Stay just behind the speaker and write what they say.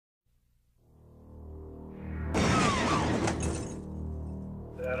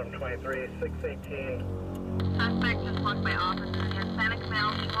1023, 618. Suspect just walked by officer. Hispanic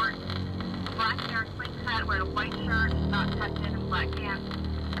male, short, black hair, clean cut, wearing a white shirt, not tucked in, and black pants.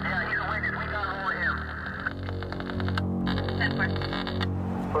 Yeah, he's a witness. We got hold of him.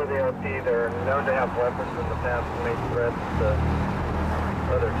 10-4. For the OP, they're known to have weapons in the past and made threats to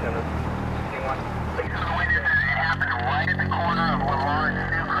other tenants. These are the witnesses. It happened right at the corner of Lamar and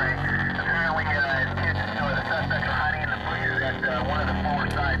Sucre. Apparently, attention to the suspects are hiding in the bushes at one of the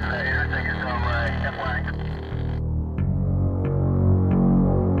forward sides of that intersection, so FYI.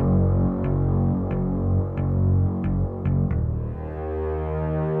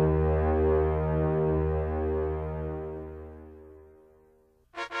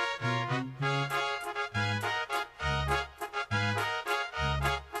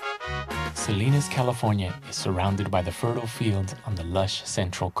 Salinas, California is surrounded by the fertile fields on the lush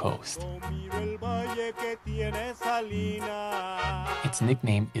central coast. Its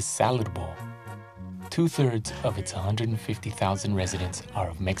nickname is Salad Bowl. 2/3 of its 150,000 residents are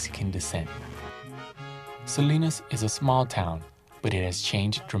of Mexican descent. Salinas is a small town, but it has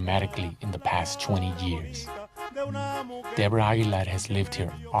changed dramatically in the past 20 years. Deborah Aguilar has lived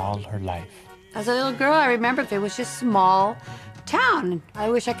here all her life. As a little girl, I remember it was just small town. I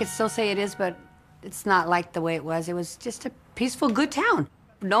wish I could still say it is, but it's not like the way it was. It was just a peaceful, good town.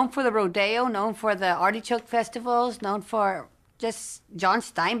 Known for the rodeo, known for the artichoke festivals, known for just John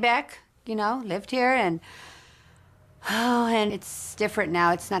Steinbeck, you know, lived here. And it's different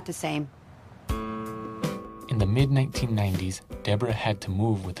now. It's not the same. In the mid-1990s, Deborah had to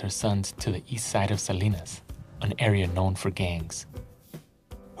move with her sons to the east side of Salinas, an area known for gangs.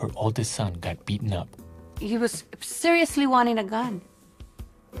 Her oldest son got beaten up. He was seriously wanting a gun.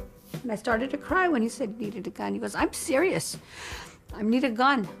 And I started to cry when he said he needed a gun. He goes, I'm serious. I need a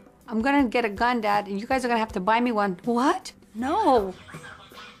gun. I'm gonna get a gun, Dad, and you guys are gonna have to buy me one. What? No.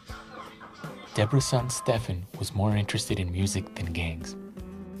 Deborah's son, Stefan, was more interested in music than gangs.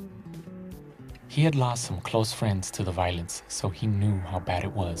 He had lost some close friends to the violence, so he knew how bad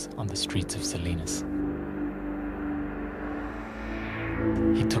it was on the streets of Salinas.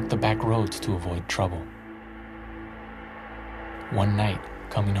 He took the back roads to avoid trouble. One night,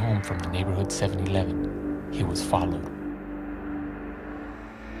 coming home from the neighborhood 7-Eleven, he was followed.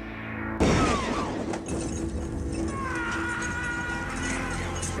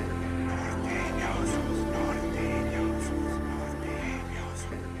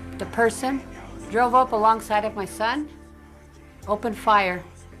 The person drove up alongside of my son, opened fire,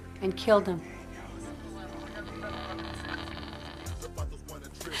 and killed him.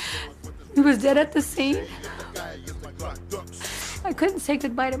 He was dead at the scene. I couldn't say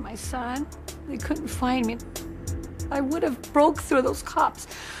goodbye to my son. They couldn't find me. I would have broke through those cops.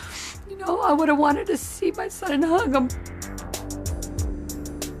 You know, I would have wanted to see my son and hug him.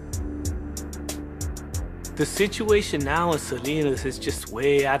 The situation now in Salinas is just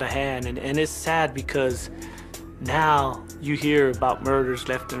way out of hand, and it's sad because now you hear about murders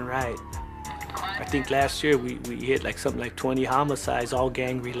left and right. I think last year we hit like something like 20 homicides, all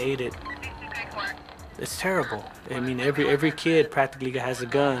gang related. It's terrible. I mean, every kid practically has a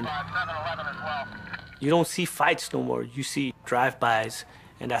gun. You don't see fights no more. You see drive-bys,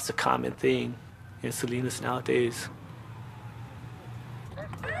 and that's a common thing in Salinas nowadays.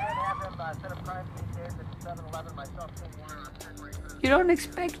 You don't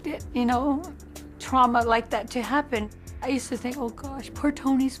expect it, you know, trauma like that to happen. I used to think, oh gosh, poor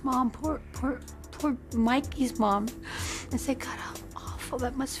Tony's mom, poor Mikey's mom, and say, God, how awful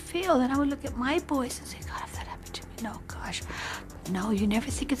that must feel. And I would look at my boys and say, God, if that happened to me, no, gosh, no, you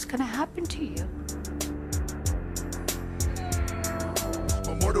never think it's gonna happen to you.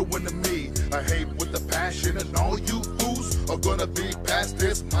 Murder to me, I hate with the passion, and all you fools are gonna be past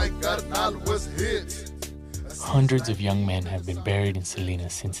this. My God, I was hit. Hundreds of young men have been buried in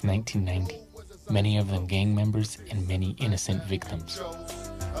Salinas since 1990, many of them gang members and many innocent victims.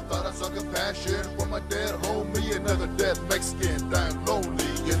 I thought I saw compassion for my dead homie, another dead Mexican dying lonely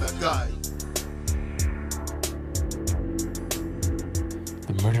in the guy.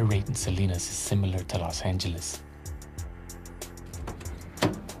 The murder rate in Salinas is similar to Los Angeles.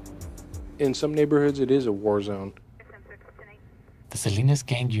 In some neighborhoods, it is a war zone. The Salinas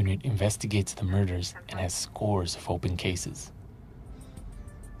Gang Unit investigates the murders and has scores of open cases.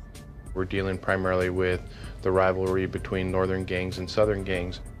 We're dealing primarily with the rivalry between northern gangs and southern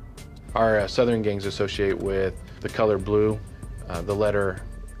gangs. Our southern gangs associate with the color blue, the letter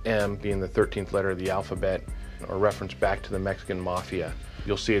M being the 13th letter of the alphabet, or reference back to the Mexican Mafia.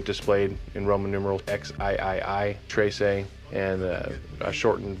 You'll see it displayed in Roman numerals XIII, Trace A, and a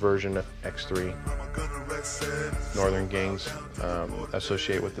shortened version of X3. Northern gangs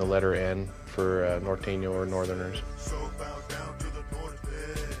associate with the letter N for Norteño or Northerners.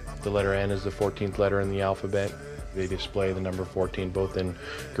 The letter N is the 14th letter in the alphabet. They display the number 14 both in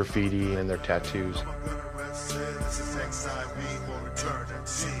graffiti and their tattoos.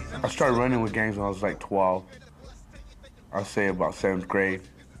 I started running with gangs when I was like 12. I'd say about 7th grade.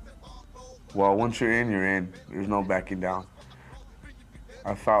 Well, once you're in, you're in. There's no backing down.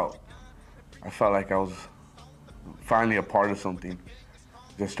 I felt like I was finally a part of something.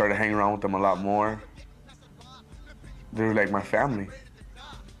 Just started hanging around with them a lot more. They were like my family.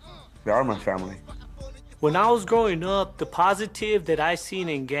 They are my family. When I was growing up, the positive that I seen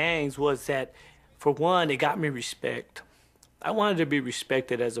in gangs was that, for one, it got me respect. I wanted to be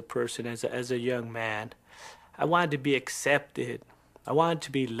respected as a person, as a young man. I wanted to be accepted. I wanted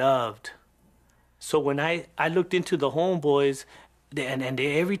to be loved. So when I looked into the homeboys, and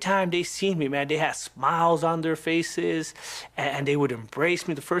every time they seen me, man, they had smiles on their faces, and they would embrace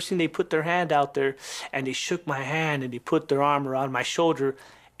me. The first thing, they put their hand out there, and they shook my hand, and they put their arm around my shoulder,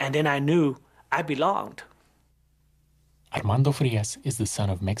 and then I knew I belonged. Armando Frias is the son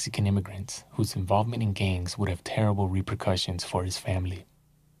of Mexican immigrants whose involvement in gangs would have terrible repercussions for his family.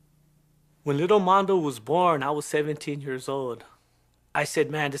 When little Mondo was born, I was 17 years old. I said,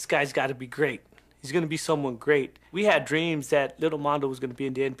 man, this guy's got to be great. He's going to be someone great. We had dreams that little Mondo was going to be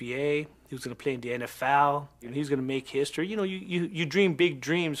in the NBA. He was going to play in the NFL. He was going to make history. You know, you dream big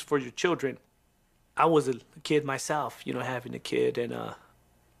dreams for your children. I was a kid myself, you know, having a kid, and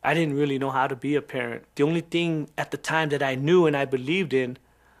I didn't really know how to be a parent. The only thing at the time that I knew and I believed in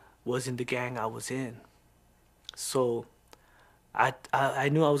was in the gang I was in. So I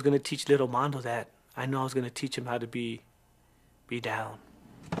knew I was going to teach little Mondo that. I knew I was going to teach him how to be down.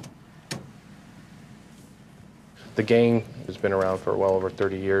 The gang has been around for well over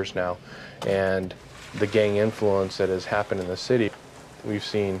 30 years now, and the gang influence that has happened in the city, we've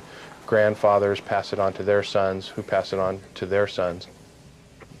seen grandfathers pass it on to their sons, who pass it on to their sons.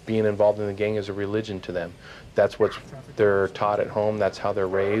 Being involved in the gang is a religion to them. That's what they're taught at home. That's how they're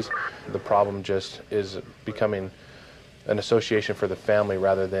raised. The problem just is becoming an association for the family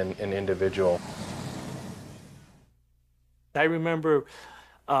rather than an individual. I remember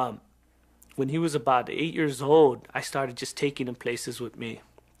when he was about 8 years old, I started just taking him places with me.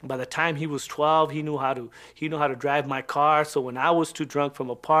 By the time he was 12, he knew how to drive my car. So when I was too drunk from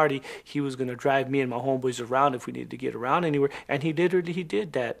a party, he was going to drive me and my homeboys around if we needed to get around anywhere. And he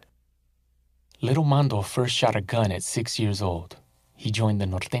did that. Little Mondo first shot a gun at 6 years old. He joined the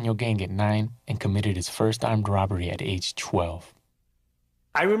Norteño gang at 9 and committed his first armed robbery at age 12.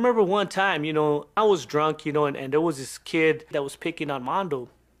 I remember one time, you know, I was drunk, you know, and there was this kid that was picking on Mondo.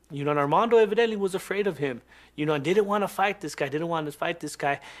 You know, and Armando evidently was afraid of him, you know, and didn't want to fight this guy,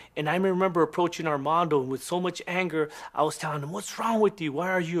 And I remember approaching Armando, and with so much anger, I was telling him, what's wrong with you? Why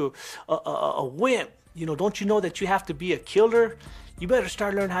are you a wimp? You know, don't you know that you have to be a killer? You better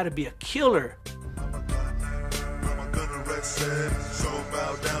start learning how to be a killer.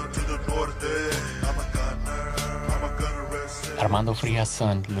 Armando Frias'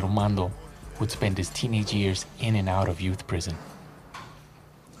 son, little Mondo, would spend his teenage years in and out of youth prison.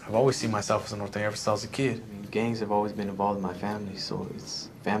 I've always seen myself as a Norteño ever since I was a kid. I mean, gangs have always been involved in my family, so it's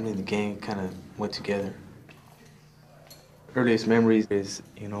family and the gang kind of went together. Earliest memories is,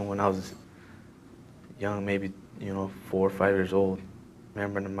 you know, when I was young, maybe, you know, 4 or 5 years old.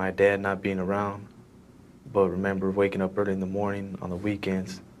 Remember my dad not being around, but remember waking up early in the morning on the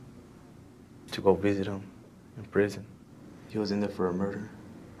weekends to go visit him in prison. He was in there for a murder.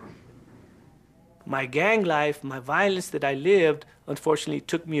 My gang life, my violence that I lived, unfortunately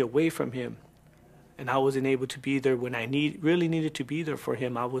took me away from him. And I wasn't able to be there when I really needed to be there for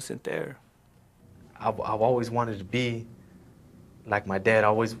him. I wasn't there. I've always wanted to be like my dad. I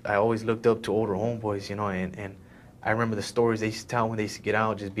always looked up to older homeboys, you know, and I remember the stories they used to tell when they used to get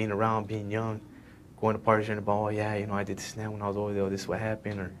out, just being around, being young, going to parties, hearing about, oh yeah, you know, I did this and that when I was over there, this is what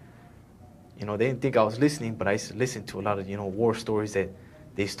happened, or, you know, they didn't think I was listening, but I used to listen to a lot of, you know, war stories that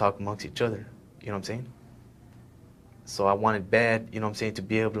they used to talk amongst each other. You know what I'm saying? So I wanted bad, you know what I'm saying, to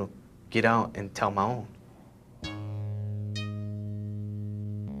be able to get out and tell my own.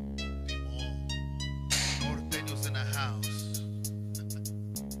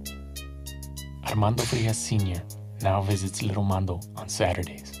 Armando Frias Sr. now visits little Mondo on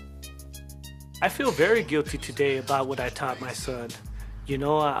Saturdays. I feel very guilty today about what I taught my son. You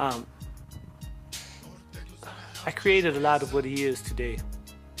know, I created a lot of what he is today.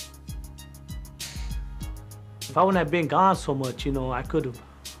 If I wouldn't have been gone so much, you know, I could have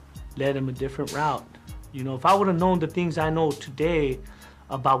led him a different route. You know, if I would have known the things I know today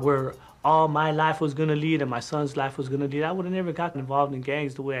about where all my life was gonna lead and my son's life was gonna lead, I would have never gotten involved in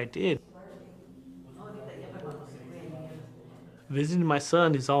gangs the way I did. Visiting my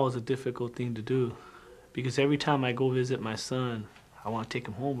son is always a difficult thing to do because every time I go visit my son, I want to take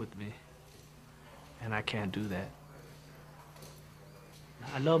him home with me, and I can't do that.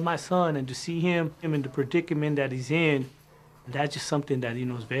 I love my son, and to see him in the predicament that he's in, that's just something that,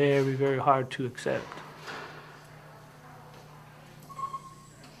 is very, very hard to accept.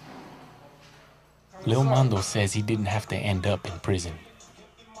 Lil Mando says he didn't have to end up in prison.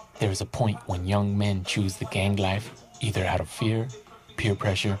 There is a point when young men choose the gang life either out of fear, peer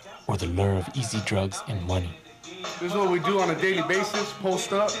pressure, or the lure of easy drugs and money. This is what we do on a daily basis,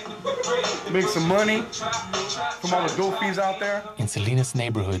 post up, make some money from all the dope fiends out there. In Salinas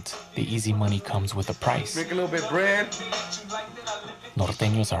neighborhoods, the easy money comes with a price. Make a little bit of bread.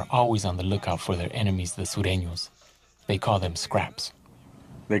 Norteños are always on the lookout for their enemies, the sureños. They call them scraps.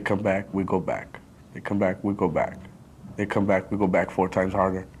 They come back, we go back. They come back, we go back. They come back, we go back 4 times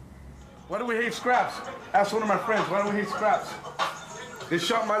harder. Why do we hate scraps? Ask one of my friends, why do we hate scraps? They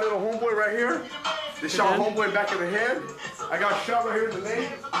shot my little homeboy right here. They shot homeboy back in the head. I got shot right here in the leg.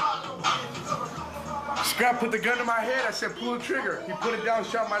 Scrap put the gun to my head. I said, pull the trigger. He put it down,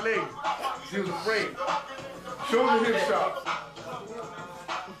 shot my leg. He was afraid. Shoulder hip shot.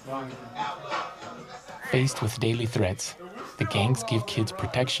 Faced with daily threats, the gangs give kids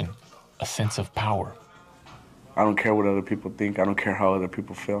protection, a sense of power. I don't care what other people think. I don't care how other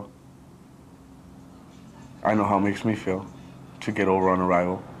people feel. I know how it makes me feel to get over on a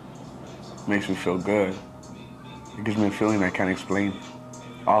rival. It makes me feel good. It gives me a feeling I can't explain,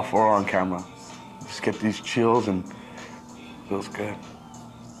 off or on camera. Just get these chills and it feels good.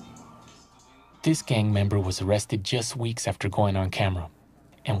 This gang member was arrested just weeks after going on camera.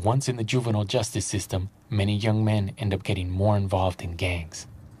 And once in the juvenile justice system, many young men end up getting more involved in gangs.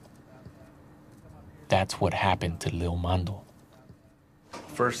 That's what happened to Lil Mando.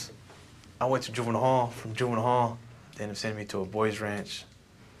 First, I went to juvenile hall. From juvenile hall, they ended up sending me to a boys' ranch.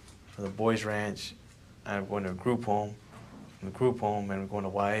 From the boys' ranch, I'm going to a group home. From the group home, and we're going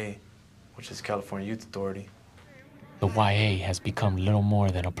to YA, which is California Youth Authority. The YA has become little more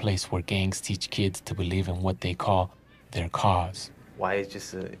than a place where gangs teach kids to believe in what they call their cause. YA is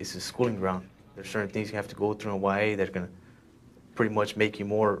just it's a schooling ground. There's certain things you have to go through in YA that are gonna pretty much make you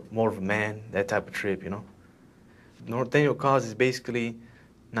more of a man, that type of trip, Norteño cause is basically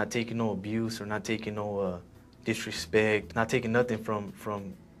not taking no abuse or not taking no disrespect, not taking nothing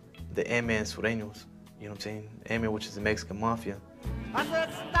from the M and Sureños, you know what I'm saying? M, which is the Mexican mafia. I said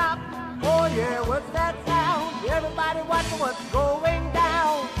stop, oh yeah, what's that sound? Everybody watching what's going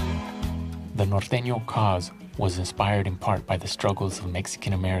down. The Norteño cause was inspired in part by the struggles of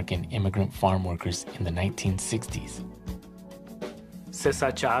Mexican-American immigrant farm workers in the 1960s.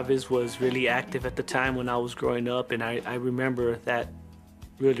 Cesar Chavez was really active at the time when I was growing up, and I remember that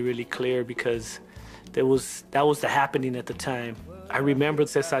really, really clear because that was the happening at the time. I remember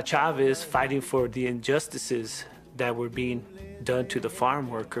Cesar Chavez fighting for the injustices that were being done to the farm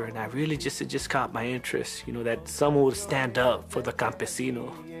worker, and it just caught my interest, that someone would stand up for the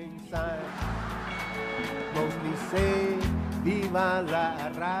campesino.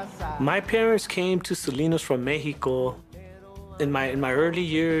 My parents came to Salinas from Mexico. In my early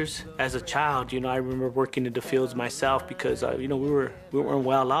years as a child, I remember working in the fields myself because we weren't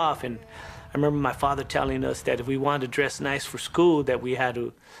well off, and I remember my father telling us that if we wanted to dress nice for school, that we had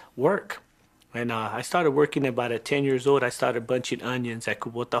to work. And I started working about at 10 years old. I started bunching onions at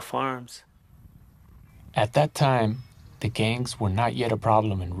Kubota Farms. At that time, the gangs were not yet a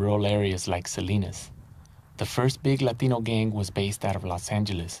problem in rural areas like Salinas. The first big Latino gang was based out of Los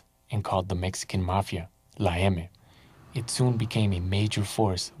Angeles and called the Mexican Mafia, La M. It soon became a major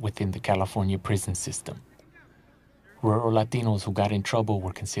force within the California prison system. Rural Latinos who got in trouble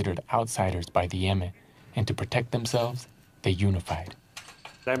were considered outsiders by the M, and to protect themselves, they unified.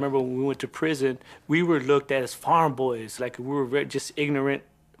 I remember when we went to prison, we were looked at as farm boys, like we were just ignorant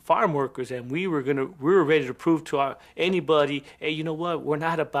farm workers, and we were ready to prove to anybody, hey, you know what? We're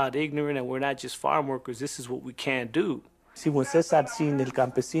not about ignorant, and we're not just farm workers. This is what we can do. See, when Cesar seen El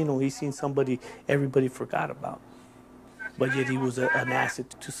Campesino, he seen somebody everybody forgot about, but yet he was an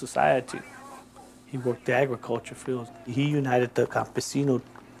asset to society. He worked the agriculture fields. He united the campesino,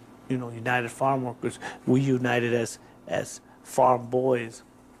 united farm workers. We united as farm boys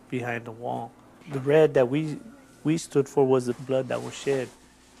behind the wall. The red that we stood for was the blood that was shed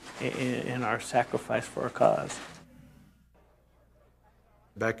in our sacrifice for our cause.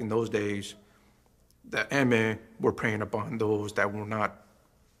 Back in those days, the M were preying upon those that were not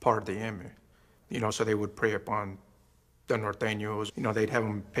part of the M. So they would prey upon the norteños. You know, they'd have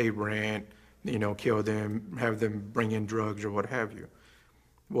them pay rent, you know, kill them, have them bring in drugs or what have you.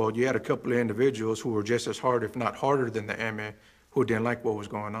 Well, you had a couple of individuals who were just as hard, if not harder than the ME, who didn't like what was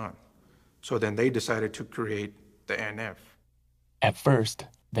going on. So then they decided to create the NF. At first,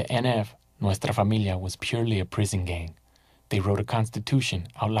 the NF, Nuestra Familia, was purely a prison gang. They wrote a constitution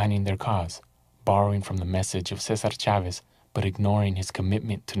outlining their cause, borrowing from the message of Cesar Chavez, but ignoring his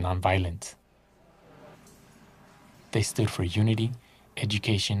commitment to nonviolence. They stood for unity,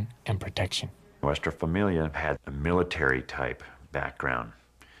 education, and protection. Nuestra Familia had a military-type background.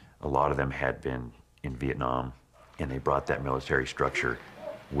 A lot of them had been in Vietnam, and they brought that military structure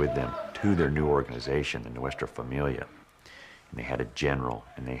with them to their new organization, the Nuestra Familia. And they had a general,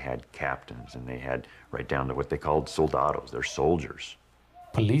 and they had captains, and they had right down to what they called soldados, they're soldiers.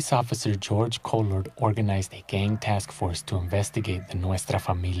 Police officer George Collard organized a gang task force to investigate the Nuestra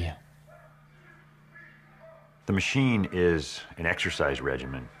Familia. The machine is an exercise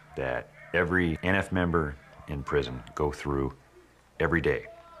regimen that every NF member in prison go through every day.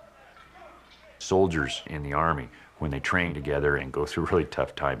 Soldiers in the Army, when they train together and go through really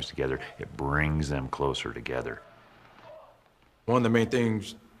tough times together, it brings them closer together. One of the main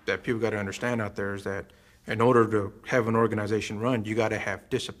things that people got to understand out there is that in order to have an organization run, you got to have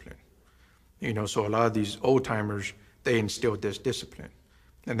discipline. You know, so a lot of these old timers, they instilled this discipline.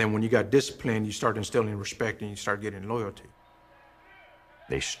 And then when you got discipline, you start instilling respect and you start getting loyalty.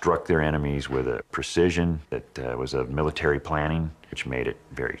 They struck their enemies with a precision that was of military planning, which made it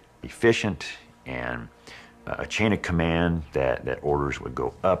very efficient, and a chain of command that orders would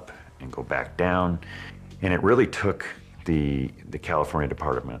go up and go back down. And it really took the California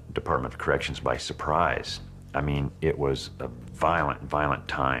Department of Corrections by surprise. I mean, it was a violent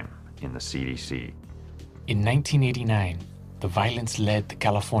time in the CDC. In 1989, the violence led the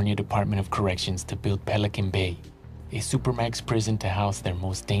California Department of Corrections to build Pelican Bay, a supermax prison to house their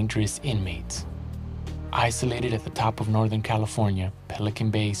most dangerous inmates. Isolated at the top of Northern California,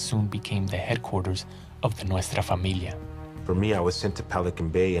 Pelican Bay soon became the headquarters of the Nuestra Familia. For me, I was sent to Pelican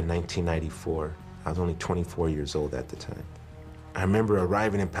Bay in 1994. I was only 24 years old at the time. I remember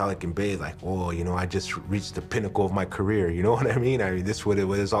arriving in Pelican Bay like, oh, you know, I just reached the pinnacle of my career, you know what I mean? This is what it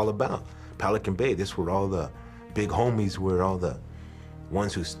was all about. Pelican Bay, this is where all the big homies were, all the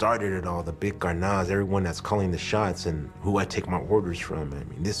ones who started it all, the big carnals, everyone that's calling the shots and who I take my orders from. I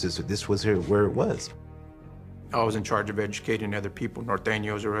mean, this was where it was. I was in charge of educating other people,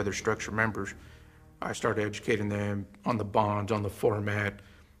 norteños or other structure members. I started educating them on the bonds, on the format,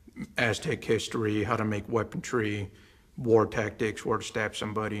 Aztec history, how to make weaponry, war tactics, where to stab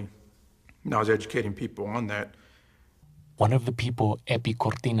somebody. And I was educating people on that. One of the people Epi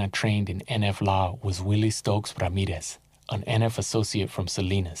Cortina trained in NF law was Willie Stokes Ramirez, an NF associate from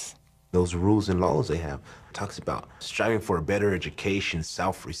Salinas. Those rules and laws they have talks about striving for a better education,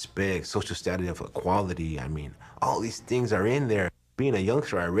 self-respect, social status of equality. I mean, all these things are in there. Being a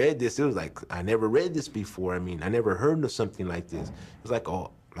youngster, I read this. It was like, I never read this before. I mean, I never heard of something like this. It was like,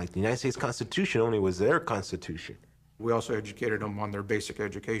 oh, like the United States Constitution only was their constitution. We also educated them on their basic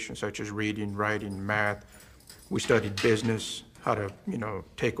education, such as reading, writing, math. We studied business, how to, you know,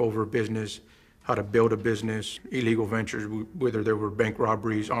 take over a business, how to build a business, illegal ventures, whether there were bank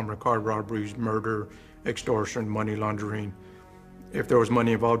robberies, armored car robberies, murder, extortion, money laundering. If there was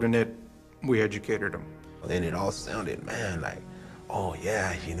money involved in it, we educated them. And it all sounded, man, like, oh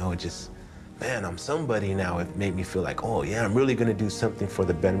yeah, you know, just, man, I'm somebody now. It made me feel like, oh yeah, I'm really gonna do something for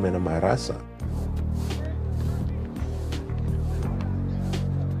the betterment of my raza.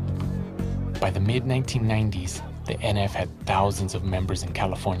 By the mid-1990s, the NF had thousands of members in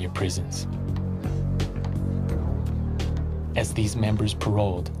California prisons. As these members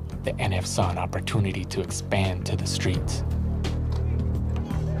paroled, the NF saw an opportunity to expand to the streets.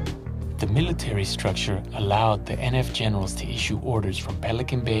 The military structure allowed the NF generals to issue orders from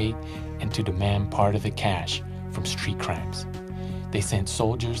Pelican Bay and to demand part of the cash from street crimes. They sent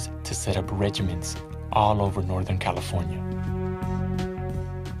soldiers to set up regiments all over Northern California.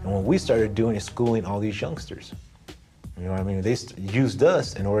 And what we started doing is schooling all these youngsters. You know what I mean? They used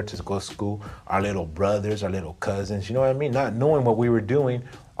us in order to go to school, our little brothers, our little cousins, you know what I mean? Not knowing what we were doing,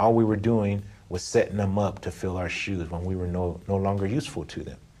 all we were doing was setting them up to fill our shoes when we were no longer useful to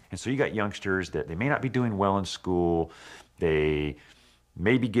them. And so you got youngsters that they may not be doing well in school, they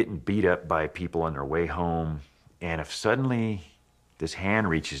may be getting beat up by people on their way home, and if suddenly this hand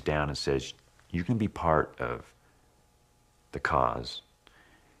reaches down and says, you can be part of the cause,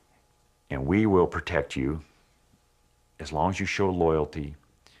 and we will protect you as long as you show loyalty,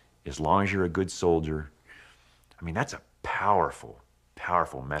 as long as you're a good soldier. I mean, that's a powerful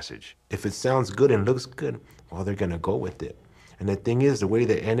powerful message. If it sounds good and looks good, well, they're gonna go with it. And the thing is, the way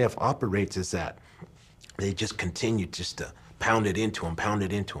the NF operates is that they just continue just to pound it into them, pound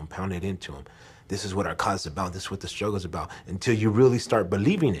it into them, pound it into them. This is what our cause is about, this is what the struggle is about, until you really start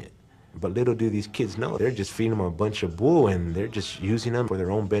believing it. But little do these kids know, they're just feeding them a bunch of bull and they're just using them for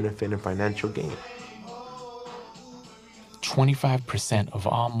their own benefit and financial gain. 25% of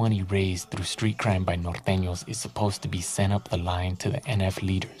all money raised through street crime by norteños is supposed to be sent up the line to the NF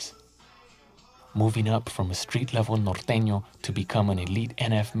leaders. Moving up from a street-level norteño to become an elite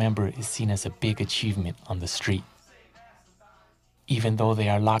NF member is seen as a big achievement on the street. Even though they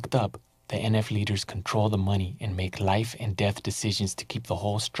are locked up, the NF leaders control the money and make life and death decisions to keep the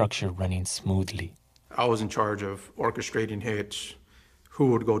whole structure running smoothly. I was in charge of orchestrating hits, who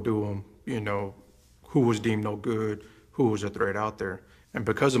would go do them, you know, who was deemed no good, who was a threat out there. And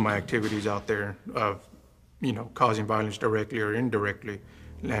because of my activities out there of, you know, causing violence directly or indirectly,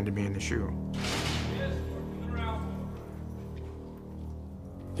 landed me in the shoe.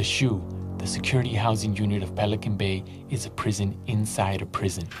 The SHU, the Security Housing Unit of Pelican Bay, is a prison inside a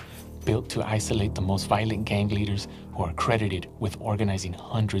prison, built to isolate the most violent gang leaders who are credited with organizing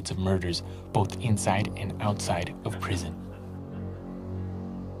hundreds of murders, both inside and outside of prison.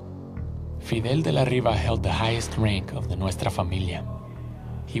 Fidel de la Riva held the highest rank of the Nuestra Familia.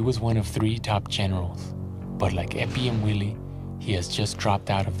 He was one of 3 top generals, but like Epi and Willie, he has just dropped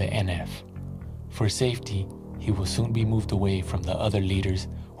out of the NF. For safety, he will soon be moved away from the other leaders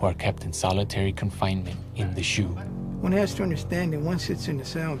who are kept in solitary confinement in the SHU. One has to understand that one sits in the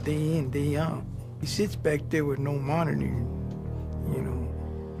cell day in, day out. He sits back there with no monitoring, you know.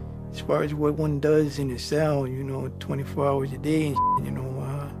 As far as what one does in the cell, you know, 24 hours a day, you know,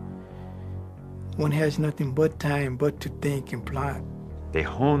 one has nothing but time but to think and plot. They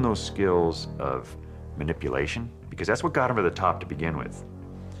hone those skills of manipulation, because that's what got them to the top to begin with.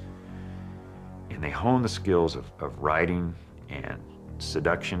 And they hone the skills of writing and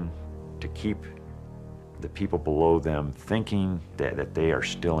seduction to keep the people below them thinking that they are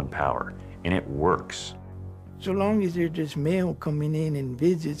still in power, and it works. So long as there's just mail coming in and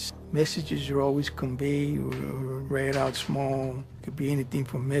visits, messages are always conveyed or read out small. It could be anything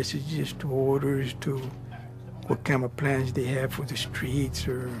from messages to orders to what kind of plans they have for the streets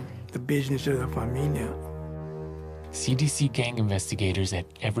or the business of the familia. CDC gang investigators at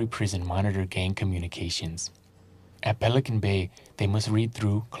every prison monitor gang communications. At Pelican Bay, they must read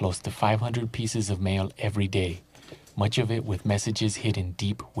through close to 500 pieces of mail every day, much of it with messages hidden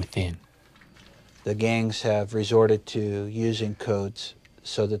deep within. The gangs have resorted to using codes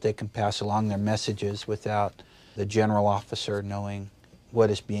so that they can pass along their messages without the general officer knowing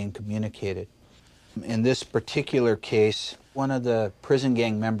what is being communicated. In this particular case, one of the prison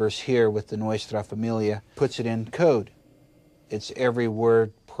gang members here with the Nuestra Familia puts it in code. It's every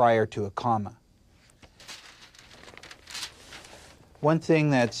word prior to a comma. One thing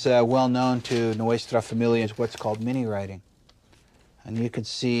that's well known to Nuestra Familia is what's called mini writing. And you can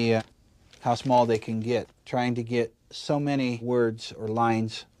see how small they can get, trying to get so many words or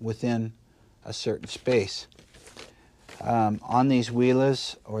lines within a certain space. On these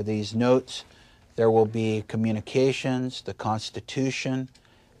huilas, or these notes, there will be communications, the Constitution,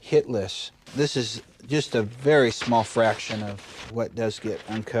 hit lists. This is just a very small fraction of what does get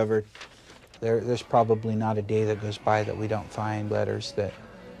uncovered. There's probably not a day that goes by that we don't find letters that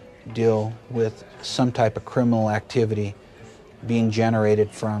deal with some type of criminal activity being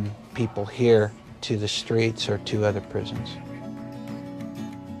generated from people here to the streets or to other prisons.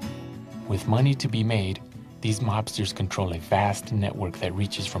 With money to be made, these mobsters control a vast network that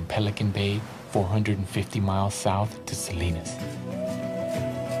reaches from Pelican Bay 450 miles south to Salinas.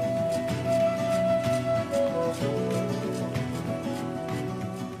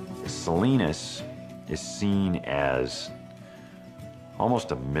 Salinas is seen as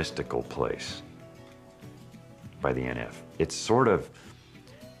almost a mystical place by the NF. It's sort of,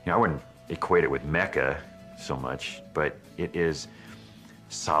 I wouldn't equate it with Mecca so much, but it is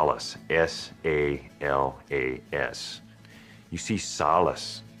solace, S-A-L-A-S. You see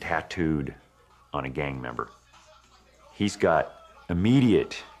solace tattooed on a gang member. He's got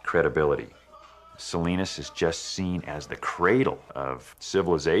immediate credibility. Salinas is just seen as the cradle of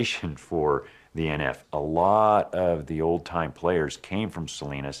civilization for the NF. A lot of the old-time players came from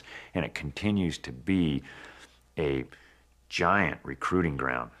Salinas, and it continues to be a giant recruiting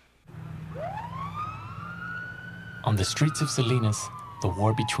ground. On the streets of Salinas, the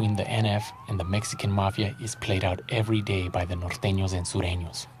war between the NF and the Mexican mafia is played out every day by the norteños and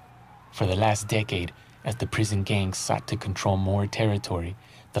sureños. For the last decade, as the prison gangs sought to control more territory,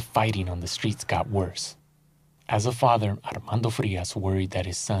 the fighting on the streets got worse. As a father, Armando Frias worried that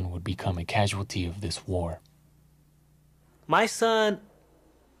his son would become a casualty of this war. My son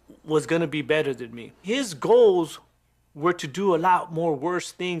was gonna be better than me. His goals were to do a lot more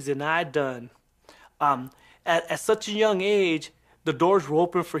worse things than I'd done. At such a young age, the doors were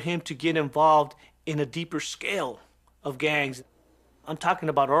open for him to get involved in a deeper scale of gangs. I'm talking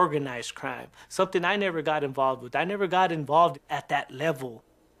about organized crime, something I never got involved with. I never got involved at that level.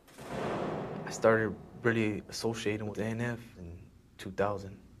 I started really associating with the NF in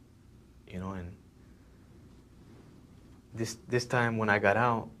 2000, you know, and this time when I got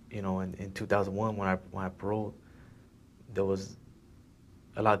out, you know, in 2001 when I paroled, there was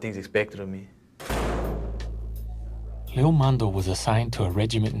a lot of things expected of me. Lil Mando was assigned to a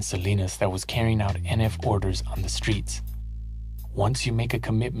regiment in Salinas that was carrying out NF orders on the streets. Once you make a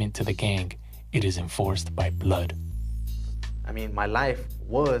commitment to the gang, it is enforced by blood. I mean, my life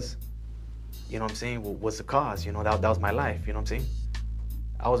was, you know what I'm saying, was the cause, you know, that was my life, you know what I'm saying?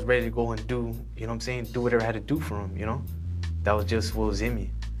 I was ready to go and do, you know what I'm saying, do whatever I had to do for him, you know? That was just what was in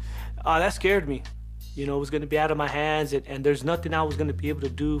me. That scared me. You know, it was gonna be out of my hands, and there's nothing I was gonna be able to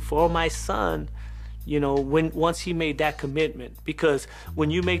do for my son, you know, once he made that commitment. Because when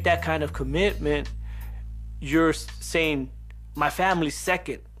you make that kind of commitment, you're saying, my family's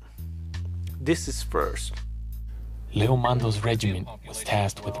second. This is first. Lil Mando's regiment was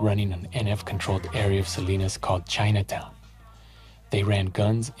tasked with running an NF-controlled area of Salinas called Chinatown. They ran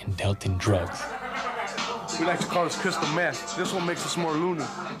guns and dealt in drugs. We like to call this crystal meth. This one makes us more loony.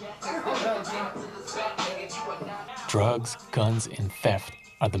 Drugs, guns, and theft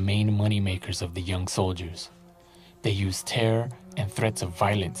are the main moneymakers of the young soldiers. They use terror and threats of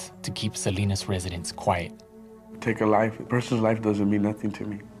violence to keep Salinas residents quiet. Take a life. A person's life doesn't mean nothing to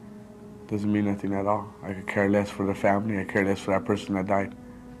me. Doesn't mean nothing at all. I could care less for the family. I care less for that person that died.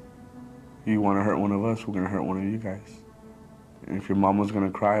 You want to hurt one of us, we're going to hurt one of you guys. And if your mom was going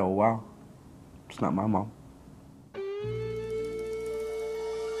to cry, oh wow, it's not my mom.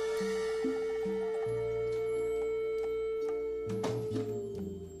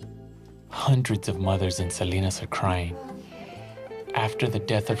 Hundreds of mothers in Salinas are crying. After the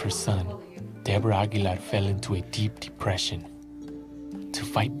death of her son, Deborah Aguilar fell into a deep depression. To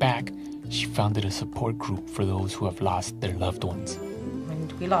fight back, she founded a support group for those who have lost their loved ones.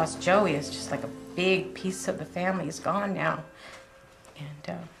 When we lost Joey, it's just like a big piece of the family is gone now.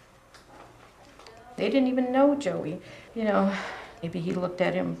 And they didn't even know Joey. You know, maybe he looked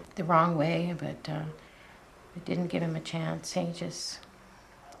at him the wrong way, but it didn't give him a chance. He just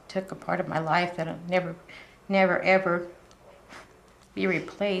took a part of my life that'll never, ever be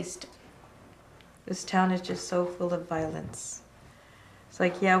replaced. This town is just so full of violence. It's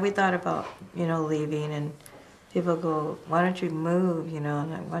like, yeah, we thought about, you know, leaving, and people go, why don't you move, you know,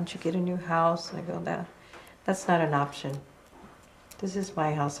 and why don't you get a new house? And I go, that's not an option. This is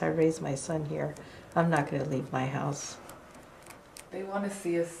my house. I raised my son here. I'm not going to leave my house. They want to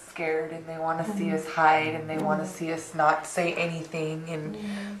see us scared, and they want to see us hide, and they want to see us not say anything and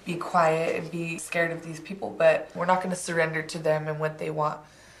be quiet and be scared of these people, but we're not going to surrender to them and what they want.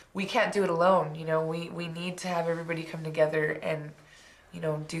 We can't do it alone, you know, we need to have everybody come together and, you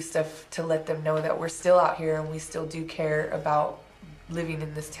know, do stuff to let them know that we're still out here and we still do care about living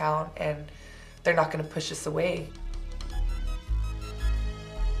in this town, and they're not going to push us away.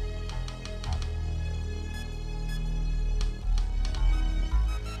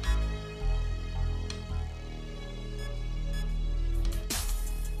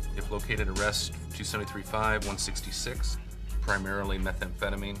 If located, arrest 273-5-166, primarily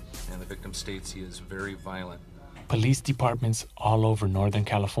methamphetamine, and the victim states he is very violent. Police departments all over Northern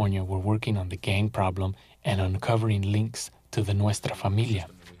California were working on the gang problem and uncovering links to the Nuestra Familia.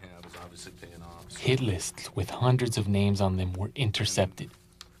 Hit lists with hundreds of names on them were intercepted.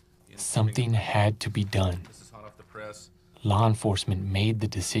 Something had to be done. Law enforcement made the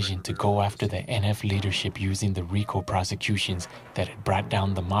decision to go after the NF leadership using the RICO prosecutions that had brought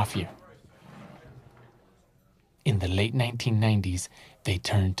down the mafia. In the late 1990s, they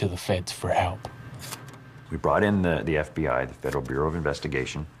turned to the feds for help. We brought in the FBI, the Federal Bureau of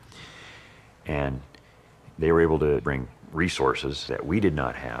Investigation, and they were able to bring resources that we did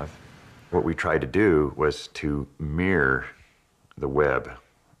not have. What we tried to do was to mirror the web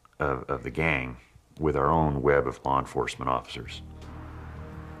of the gang with our own web of law enforcement officers.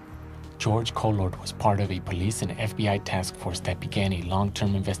 George Collard was part of a police and FBI task force that began a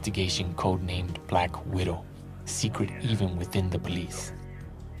long-term investigation codenamed Black Widow, secret even within the police.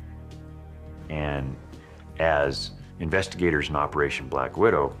 And as investigators in Operation Black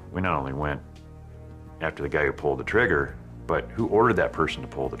Widow, we not only went after the guy who pulled the trigger, but who ordered that person to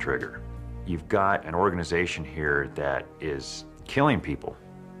pull the trigger. You've got an organization here that is killing people,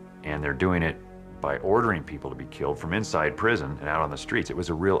 and they're doing it by ordering people to be killed from inside prison and out on the streets. It was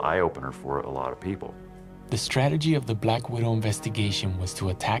a real eye-opener for a lot of people. The strategy of the Black Widow investigation was to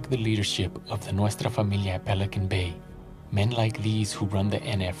attack the leadership of the Nuestra Familia at Pelican Bay, men like these who run the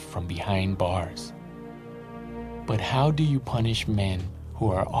NF from behind bars. But how do you punish men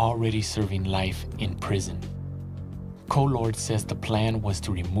who are already serving life in prison? Co-Lord says the plan was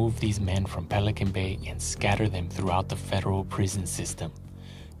to remove these men from Pelican Bay and scatter them throughout the federal prison system.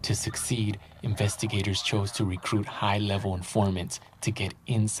 To succeed, investigators chose to recruit high-level informants to get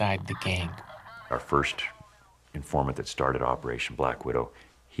inside the gang. Our first informant that started Operation Black Widow,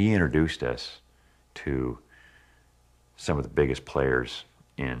 he introduced us to some of the biggest players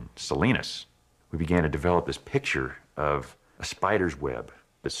in Salinas. We began to develop this picture of a spider's web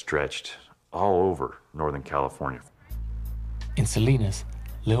that stretched all over Northern California. In Salinas,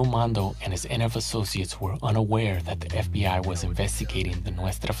 Lil Mondo and his NF associates were unaware that the FBI was investigating the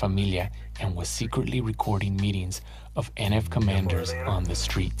Nuestra Familia and was secretly recording meetings of NF commanders on the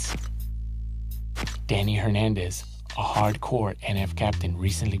streets. Danny Hernandez, a hardcore NF captain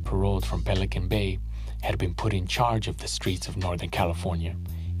recently paroled from Pelican Bay, had been put in charge of the streets of Northern California,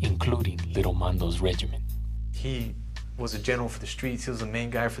 including Little Mondo's regiment. He was a general for the streets. He was the main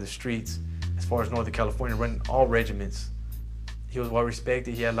guy for the streets as far as Northern California, running all regiments. He was well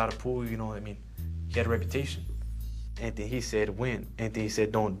respected. He had a lot of pull, you know, I mean, he had a reputation. Anything he said went. Anything he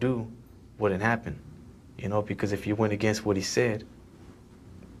said don't do wouldn't happen, you know, because if you went against what he said,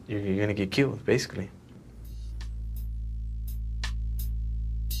 you're gonna get killed, basically.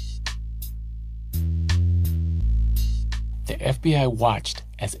 The FBI watched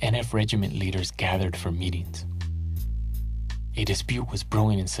as NF regiment leaders gathered for meetings. A dispute was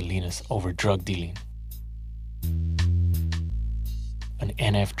brewing in Salinas over drug dealing. An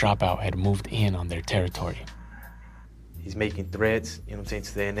NF dropout had moved in on their territory. He's making threats, you know what I'm saying,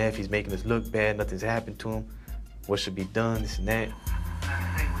 to the NF. He's making us look bad, nothing's happened to him. What should be done, this and that.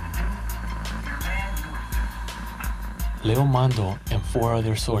 Lil Mondo and 4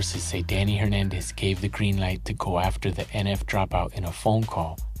 other sources say Danny Hernandez gave the green light to go after the NF dropout in a phone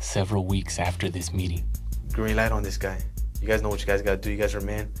call several weeks after this meeting. Green light on this guy. You guys know what you guys gotta do. You guys are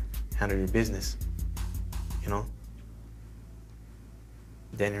men. Handle your business, you know?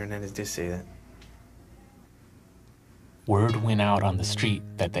 Danny Hernandez did say that. Word went out on the street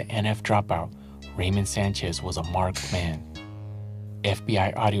that the NF dropout, Raymond Sanchez, was a marked man.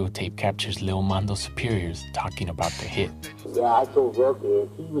 FBI audio tape captures Lil Mondo's superiors talking about the hit. Yeah, I told Roque if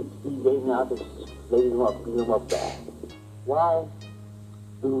he gave me out to beat him up bad. Why?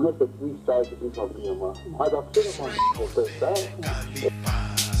 We look at 3 strikes if he's gonna beat him up. I don't kill him on the first time.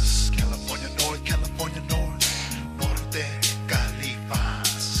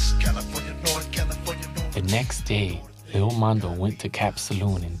 The next day, Lil Mondo went to Cap's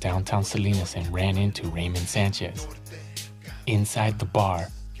Saloon in downtown Salinas and ran into Raymond Sanchez. Inside the bar,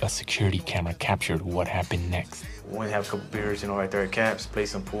 a security camera captured what happened next. We went to have a couple beers, you know, right there at Caps, play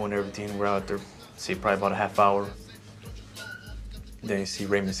some pool and everything. We're out there, say probably about a half hour. Then you see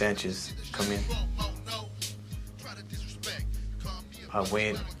Raymond Sanchez come in. I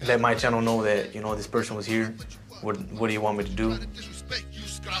went, let my channel know that, you know, this person was here. What do you want me to do?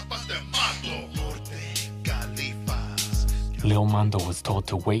 Lil Mondo was told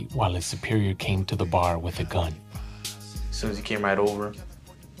to wait while his superior came to the bar with a gun. As soon as he came right over,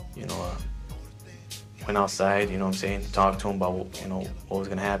 you know, went outside, you know what I'm saying, talked to him about, you know, what was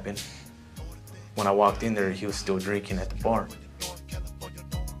gonna happen. When I walked in there, he was still drinking at the bar.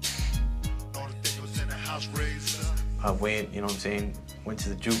 I went, you know what I'm saying, went to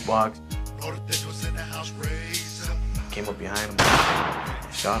the jukebox, came up behind him,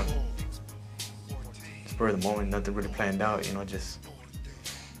 shot him. Spur of the moment, nothing really planned out, you know, just,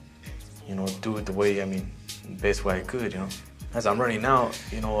 you know, do it the way, I mean, the best way I could, you know. As I'm running out,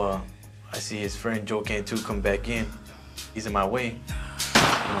 you know, I see his friend Joe Can too come back in. He's in my way, you know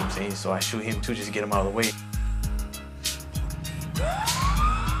what I'm saying? So I shoot him too just to get him out of the way.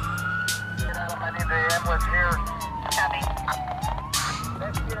 I need the ambulance here. Copy.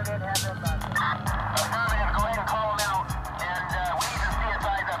 Let's get it in, have them back. Affirmative, go ahead and call now, and we need to see his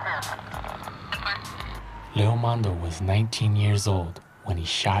eyes up here. Lil Mondo was 19 years old when he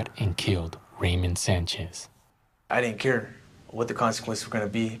shot and killed Raymond Sanchez. I didn't care what the consequences were gonna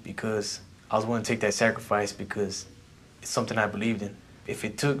be because I was willing to take that sacrifice because it's something I believed in. If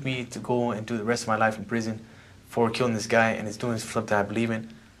it took me to go and do the rest of my life in prison for killing this guy and it's doing something I believe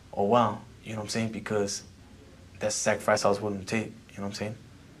in, oh wow, you know what I'm saying? Because that's the sacrifice I was willing to take, you know what I'm saying?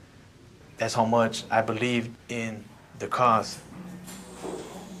 That's how much I believed in the cause.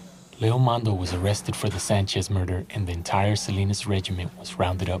 Leo Mondo was arrested for the Sanchez murder, and the entire Salinas regiment was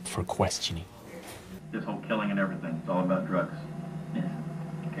rounded up for questioning. This whole killing and everything, it's all about drugs. Yes.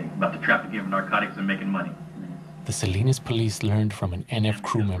 Okay, about the trafficking of narcotics and making money. The Salinas police learned from an NF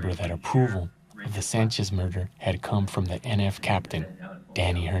crew member that approval of the Sanchez murder had come from the NF captain,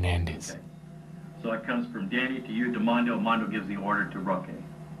 Danny Hernandez. So it comes from Danny to you to Mondo. Mondo gives the order to Roque.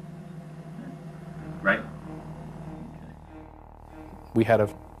 Right? We had a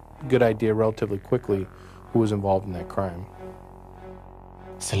good idea relatively quickly who was involved in that crime.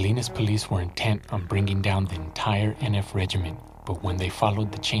 Salinas police were intent on bringing down the entire NF regiment, but when they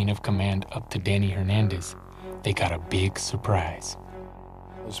followed the chain of command up to Danny Hernandez, they got a big surprise.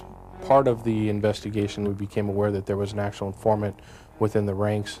 As part of the investigation, we became aware that there was an actual informant within the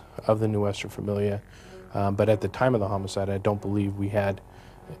ranks of the Nuestra Familia, but at the time of the homicide, I don't believe we had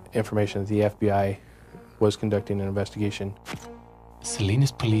information that the FBI was conducting an investigation.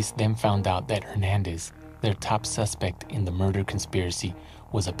 Salinas police then found out that Hernandez, their top suspect in the murder conspiracy,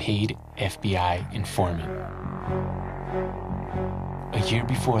 was a paid FBI informant. A year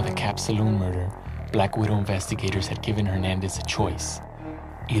before the Cap Saloon murder, Black Widow investigators had given Hernandez a choice: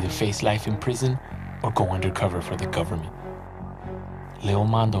 either face life in prison or go undercover for the government. Leo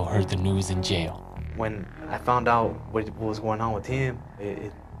Mondo heard the news in jail. When I found out what was going on with him,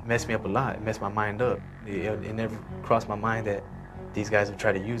 it messed me up a lot. It messed my mind up. It never crossed my mind that these guys would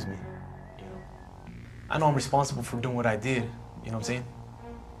try to use me. You know? I know I'm responsible for doing what I did, you know what I'm saying?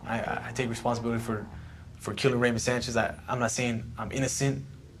 I take responsibility for killing Raymond Sanchez. I'm not saying I'm innocent,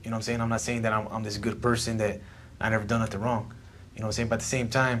 you know what I'm saying? I'm not saying that I'm this good person, that I never done nothing wrong, you know what I'm saying? But at the same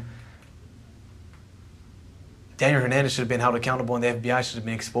time, Daniel Hernandez should have been held accountable, and the FBI should have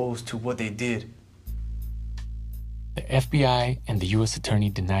been exposed to what they did. The FBI and the U.S. Attorney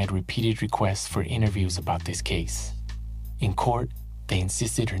denied repeated requests for interviews about this case. In court, they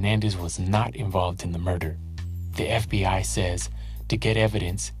insisted Hernandez was not involved in the murder. The FBI says, to get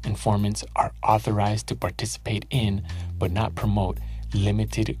evidence, informants are authorized to participate in, but not promote,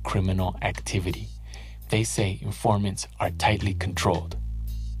 limited criminal activity. They say informants are tightly controlled.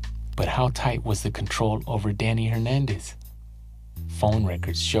 But how tight was the control over Danny Hernandez? Phone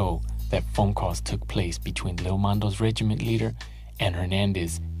records show that phone calls took place between Leo Mondo's regiment leader and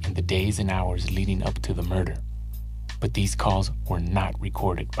Hernandez in the days and hours leading up to the murder. But these calls were not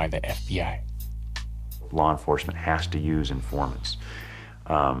recorded by the FBI. Law enforcement has to use informants.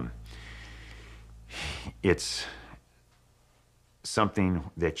 It's something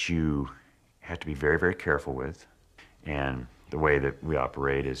that you have to be very, very careful with. And the way that we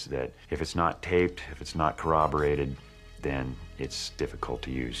operate is that if it's not taped, if it's not corroborated, then it's difficult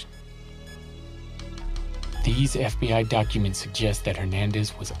to use. These FBI documents suggest that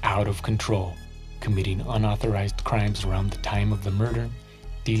Hernandez was out of control, committing unauthorized crimes around the time of the murder,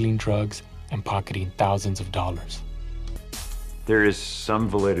 dealing drugs, and pocketing thousands of dollars. There is some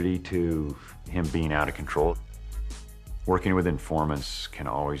validity to him being out of control. Working with informants can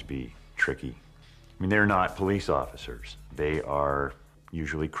always be tricky. I mean, they're not police officers. They are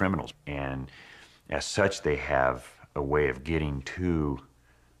usually criminals. And as such, they have a way of getting to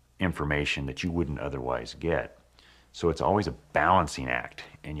information that you wouldn't otherwise get. So it's always a balancing act,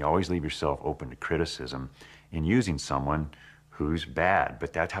 and you always leave yourself open to criticism in using someone who's bad,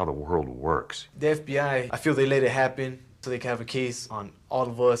 but that's how the world works. The FBI, I feel they let it happen so they can have a case on all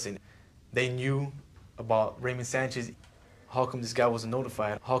of us, and they knew about Raymond Sanchez. How come this guy wasn't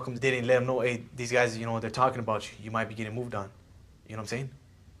notified? How come they didn't let him know, hey, these guys, you know, they're talking about you. You might be getting moved on. You know what I'm saying?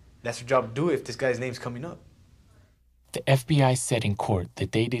 That's your job to do if this guy's name's coming up. The FBI said in court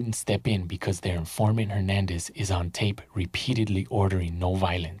that they didn't step in because their informant Hernandez is on tape repeatedly ordering no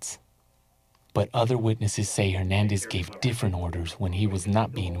violence. But other witnesses say Hernandez gave different orders when he was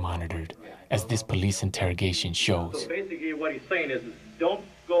not being monitored, as this police interrogation shows. So basically what he's saying is don't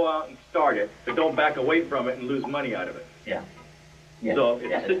go out and start it, but don't back away from it and lose money out of it. Yeah. So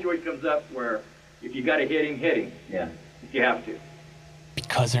if the situation comes up where if you got to hit him, Yeah. if you have to.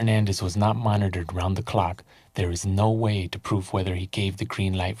 Because Hernandez was not monitored round the clock, there is no way to prove whether he gave the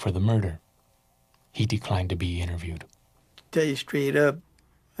green light for the murder. He declined to be interviewed. Tell you straight up,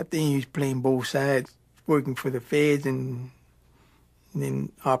 I think he was playing both sides, working for the feds and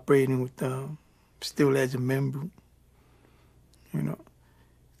then operating with still as a member. You know,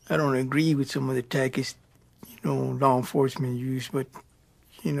 I don't agree with some of the tactics, you know, law enforcement use, but,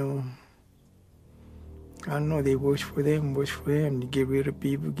 you know, I know they works for them. To get rid of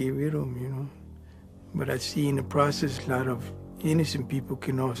people, get rid of them, you know. But I see in the process a lot of innocent people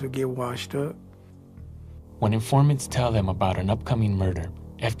can also get washed up. When informants tell them about an upcoming murder,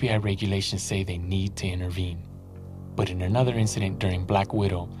 FBI regulations say they need to intervene. But in another incident during Black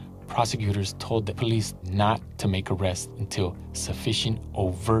Widow, prosecutors told the police not to make arrests until sufficient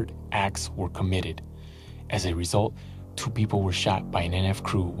overt acts were committed. As a result, 2 people were shot by an NF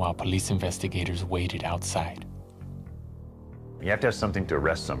crew while police investigators waited outside. You have to have something to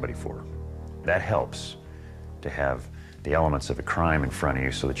arrest somebody for. That helps to have the elements of a crime in front of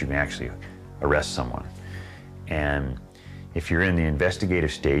you so that you can actually arrest someone. And if you're in the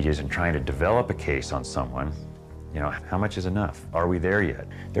investigative stages and trying to develop a case on someone, you know, how much is enough? Are we there yet?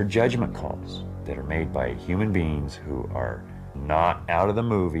 They're judgment calls that are made by human beings who are not out of the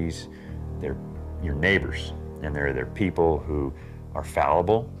movies. They're your neighbors, and they're people who are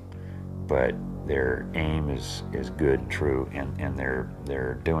fallible, but their aim is good and true, and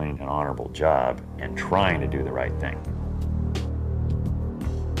they're doing an honorable job and trying to do the right thing.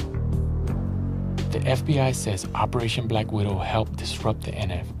 The FBI says Operation Black Widow helped disrupt the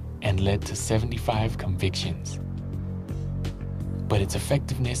NF and led to 75 convictions. But its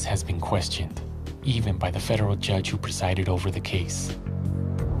effectiveness has been questioned, even by the federal judge who presided over the case.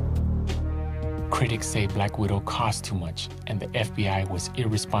 Critics say Black Widow cost too much and the FBI was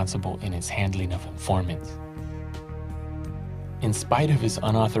irresponsible in its handling of informants. In spite of his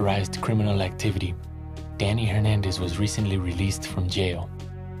unauthorized criminal activity, Danny Hernandez was recently released from jail.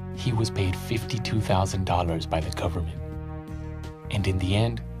 He was paid $52,000 by the government. And in the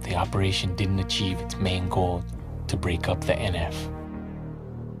end, the operation didn't achieve its main goal to break up the NF.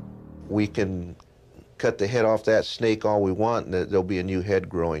 We can cut the head off that snake all we want and there'll be a new head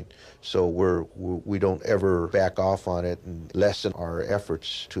growing. So we don't ever back off on it and lessen our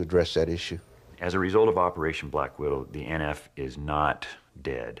efforts to address that issue. As a result of Operation Black Widow, the NF is not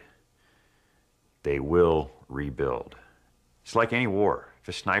dead. They will rebuild. It's like any war. If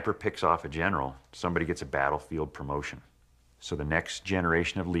a sniper picks off a general, somebody gets a battlefield promotion. So the next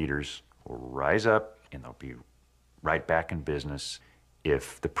generation of leaders will rise up and they'll be right back in business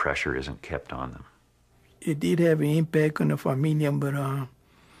if the pressure isn't kept on them. It did have an impact on the familia, but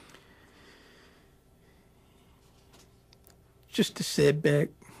just a setback.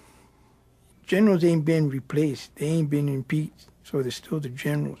 Generals ain't been replaced. They ain't been impeached, so they're still the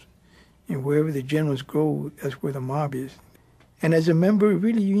generals. And wherever the generals go, that's where the mob is. And as a member,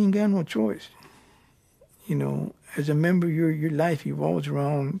 really, you ain't got no choice. You know, as a member, your life evolves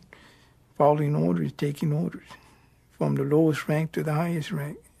around following orders, taking orders, from the lowest rank to the highest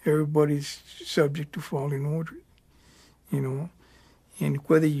rank. Everybody's subject to following orders, you know. And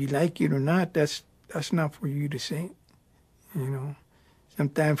whether you like it or not, that's not for you to say, you know.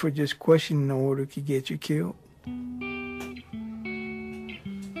 Sometimes for just questioning the order could get you killed.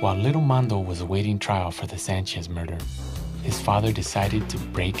 While little Mando was awaiting trial for the Sanchez murder, his father decided to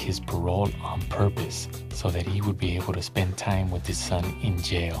break his parole on purpose so that he would be able to spend time with his son in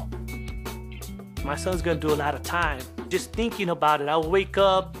jail. My son's gonna do a lot of time. Just thinking about it, I would wake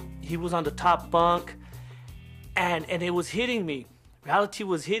up, he was on the top bunk, and it was hitting me. Reality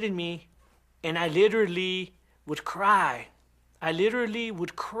was hitting me, and I literally would cry.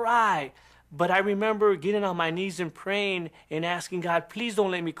 But I remember getting on my knees and praying and asking God, please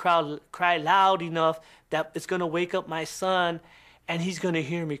don't let me cry loud enough that it's gonna wake up my son and he's gonna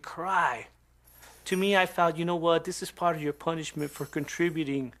hear me cry. To me, I felt, you know what, this is part of your punishment for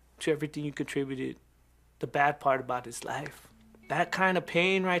contributing to everything you contributed, the bad part about his life. That kind of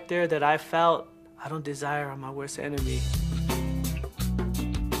pain right there that I felt, I don't desire on my worst enemy.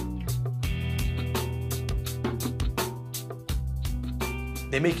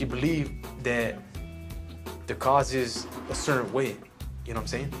 They make you believe that the cause is a certain way, you know what I'm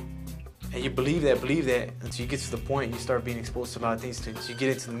saying? And you believe that until you get to the point you start being exposed to a lot of things, until you get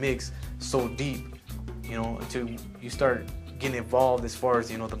into the mix so deep, you know, until you start getting involved as far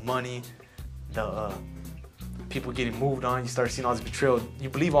as, you know, the money, the people getting moved on, you start seeing all this betrayal. You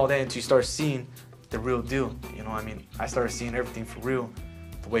believe all that until you start seeing the real deal, you know what I mean? I started seeing everything for real,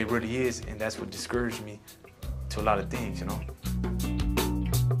 the way it really is, and that's what discouraged me to a lot of things, you know?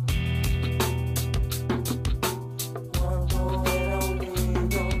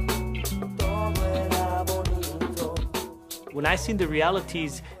 When I seen the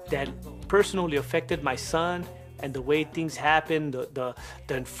realities that personally affected my son and the way things happened, the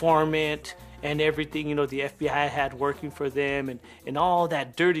informant and everything, you know, the FBI had working for them and all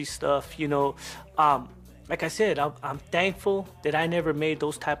that dirty stuff, you know, like I said, I'm thankful that I never made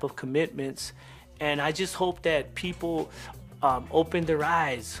those type of commitments. And I just hope that people open their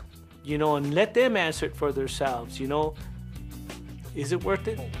eyes, you know, and let them answer it for themselves, you know. Is it worth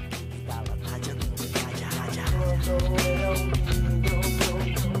it?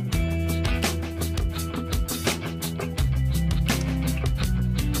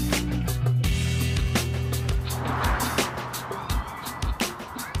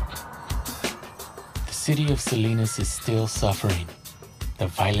 city of Salinas is still suffering. The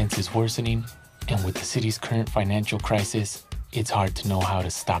violence is worsening, and with the city's current financial crisis, it's hard to know how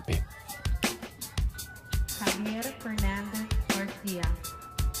to stop it. Javier Fernandez Garcia,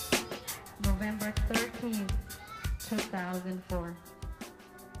 November 13, 2004.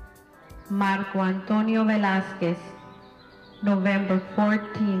 Marco Antonio Velázquez, November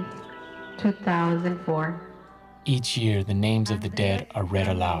 14, 2004. Each year, the names of the dead are read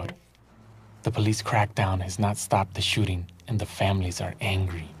aloud. The police crackdown has not stopped the shooting, and the families are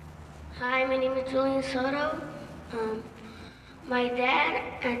angry. Hi, my name is Julian Soto. My dad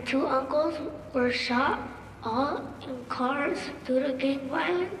and two uncles were shot, all in cars, due to gang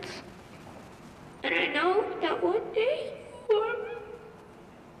violence. And I know that one day, whoever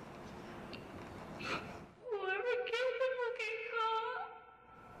killed them will get caught.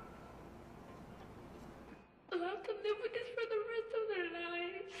 They'll have to live with this for the rest of their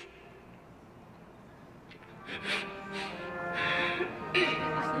lives.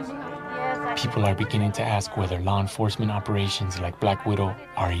 People are beginning to ask whether law enforcement operations like Black Widow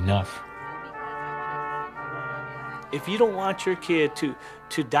are enough. If you don't want your kid to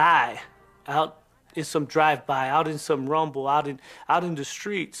die out in some drive-by, out in some rumble, out in the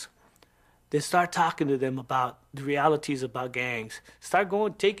streets, then start talking to them about the realities about gangs. Start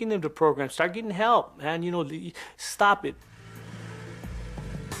taking them to programs, start getting help, man. You know, stop it.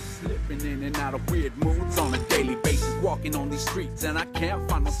 Slipping in and out of weird moods on a daily basis, walking on these streets and I can't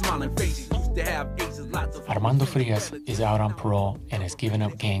find no smiling faces. Used to have aces, lots of Armando Frias is out on parole and has given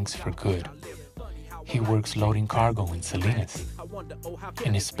up gangs for good. He works loading cargo in Salinas.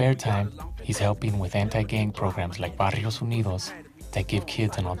 In his spare time, he's helping with anti-gang programs like Barrios Unidos that give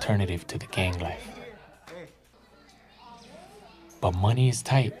kids an alternative to the gang life. But money is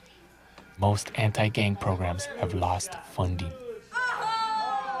tight. Most anti-gang programs have lost funding.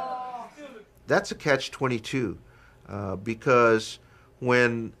 That's a catch-22 because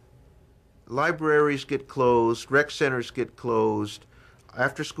when libraries get closed, rec centers get closed,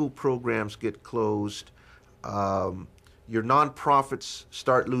 after-school programs get closed, your nonprofits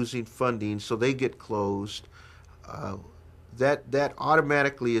start losing funding, so they get closed. That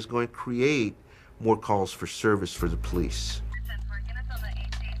automatically is going to create more calls for service for the police.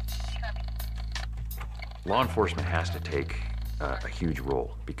 Law enforcement has to take a huge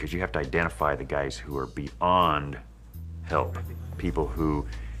role because you have to identify the guys who are beyond help, people who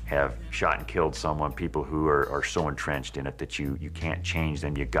have shot and killed someone, people who are so entrenched in it that you can't change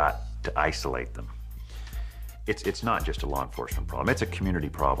them. You got to isolate them. It's not just a law enforcement problem, it's a community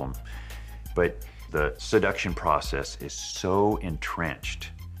problem, but the seduction process is so entrenched.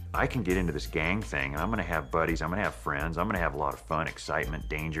 I can get into this gang thing, I'm gonna have buddies, I'm gonna have friends, I'm gonna have a lot of fun, excitement,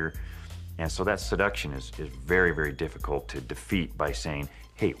 danger, and so that seduction is very, very difficult to defeat by saying,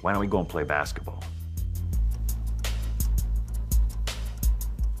 hey, why don't we go and play basketball?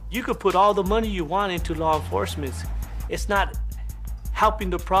 You could put all the money you want into law enforcement. It's not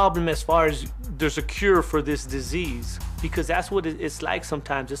helping the problem as far as there's a cure for this disease, because that's what it's like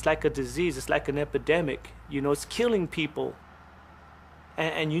sometimes. It's like a disease, it's like an epidemic. You know, it's killing people.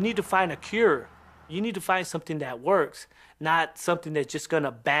 And you need to find a cure. You need to find something that works, not something that's just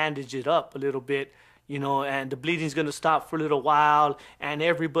gonna bandage it up a little bit, you know, and the bleeding's gonna stop for a little while and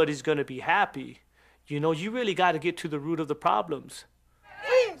everybody's gonna be happy. You know, you really gotta get to the root of the problems.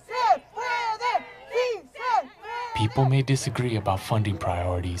 People may disagree about funding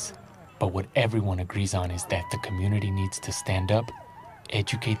priorities, but what everyone agrees on is that the community needs to stand up,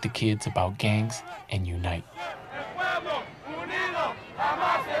 educate the kids about gangs, and unite.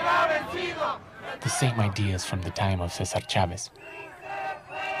 The same ideas from the time of Cesar Chavez.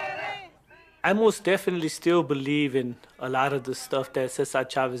 I most definitely still believe in a lot of the stuff that Cesar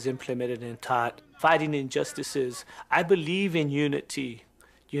Chavez implemented and taught. Fighting injustices. I believe in unity.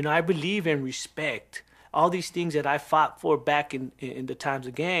 You know, I believe in respect. All these things that I fought for back in the times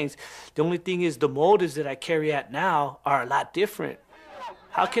of gangs, the only thing is the motives that I carry out now are a lot different.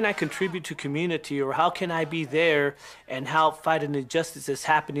 How can I contribute to community, or how can I be there and help fight an injustice that's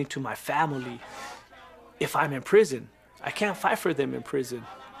happening to my family if I'm in prison? I can't fight for them in prison.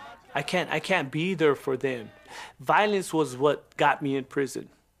 I can't be there for them. Violence was what got me in prison.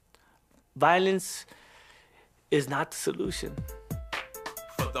 Violence is not the solution.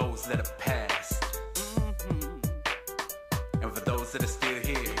 For those that have passed, and for those that are still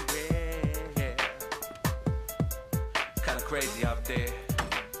here, it's kind of crazy out there.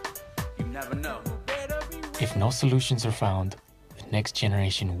 You never know. If no solutions are found, the next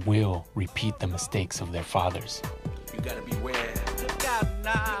generation will repeat the mistakes of their fathers. You gotta beware. Look out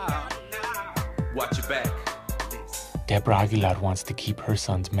now. Watch your back. Deborah Aguilar wants to keep her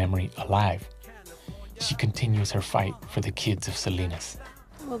son's memory alive. she continues her fight for the kids of Salinas.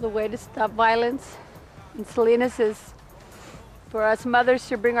 Well, the way to stop violence in Salinas is for us mothers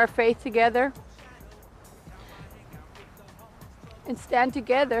to bring our faith together and stand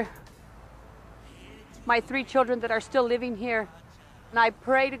together. My 3 children that are still living here, and I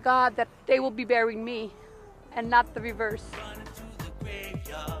pray to God that they will be burying me and not the reverse.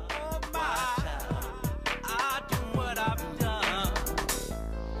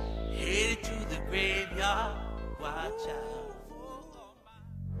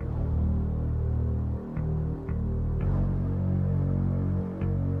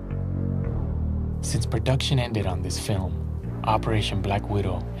 Since production ended on this film, Operation Black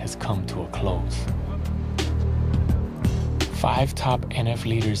Widow has come to a close. 5 top NF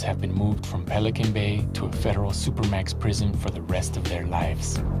leaders have been moved from Pelican Bay to a federal supermax prison for the rest of their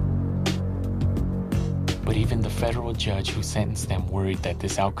lives. But even the federal judge who sentenced them worried that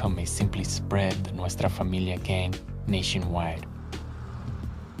this outcome may simply spread the Nuestra Familia gang nationwide.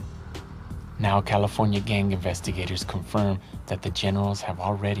 Now, California gang investigators confirm that the generals have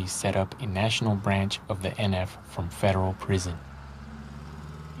already set up a national branch of the NF from federal prison.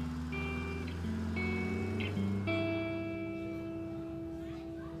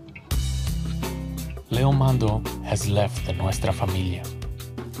 Leo Mando has left the Nuestra Familia.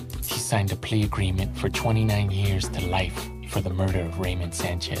 He signed a plea agreement for 29 years to life for the murder of Raymond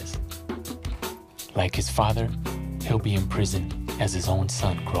Sanchez. Like his father, he'll be in prison as his own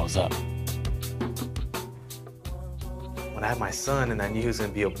son grows up. When I had my son and I knew he was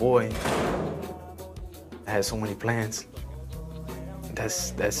gonna be a boy, I had so many plans.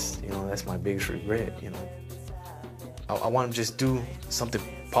 That's my biggest regret, you know. I want him to just do something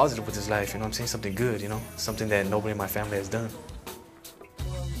positive with his life, you know what I'm saying? Something good, you know? Something that nobody in my family has done.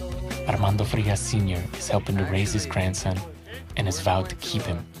 Armando Frias Sr. is helping to raise his grandson and has vowed to keep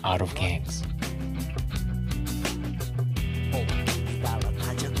him out of gangs.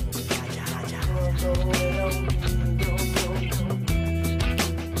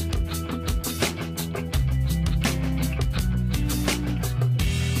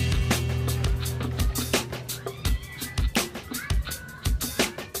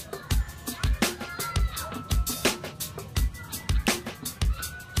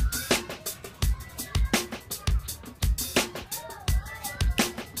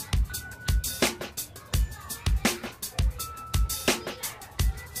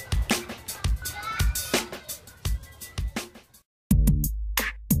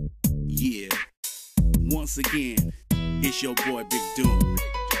 Once again, it's your boy Big Doom.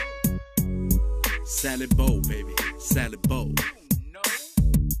 Salad bowl, baby, salad bowl.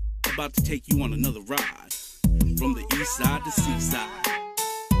 About to take you on another ride from the east side to seaside.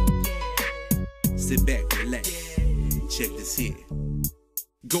 Sit back, relax, and check this here.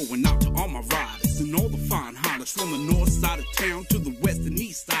 Going out to all my riders and all the fine hollers from the north side of town to the west and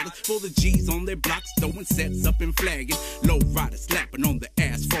east siders. For the G's on their blocks, throwing sets up and flagging. Low riders slapping on the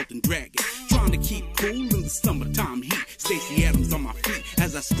asphalt and dragging. Trying to keep cool in the summertime heat. Stacey Adams on my feet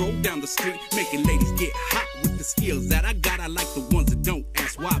as I stroll down the street, making ladies get hot with the skills that I got. I like the ones that don't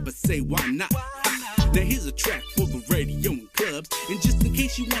ask why, but say why not. Now here's a track for the radio and clubs. And just in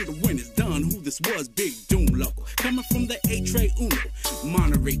case you wonder when it's done, who this was, Big Doom local. Coming from the A-Tray Uno,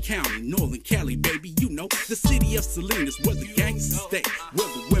 Monterey County, Northern Cali, baby, you know. The city of Salinas where the gangsters stay, where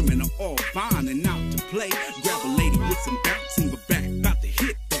the women are all fine and out to play. Grab a lady with some bounce in the back, about to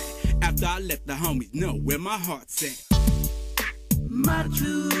hit that. After I let the homies know where my heart's at. My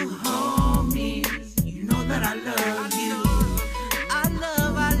true homies, you know that I love you. I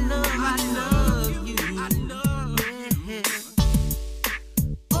love you.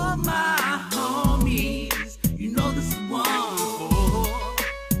 Oh, my homies, you know this is one for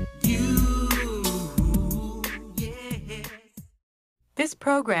you. Yes. This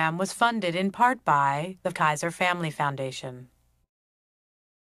program was funded in part by the Kaiser Family Foundation.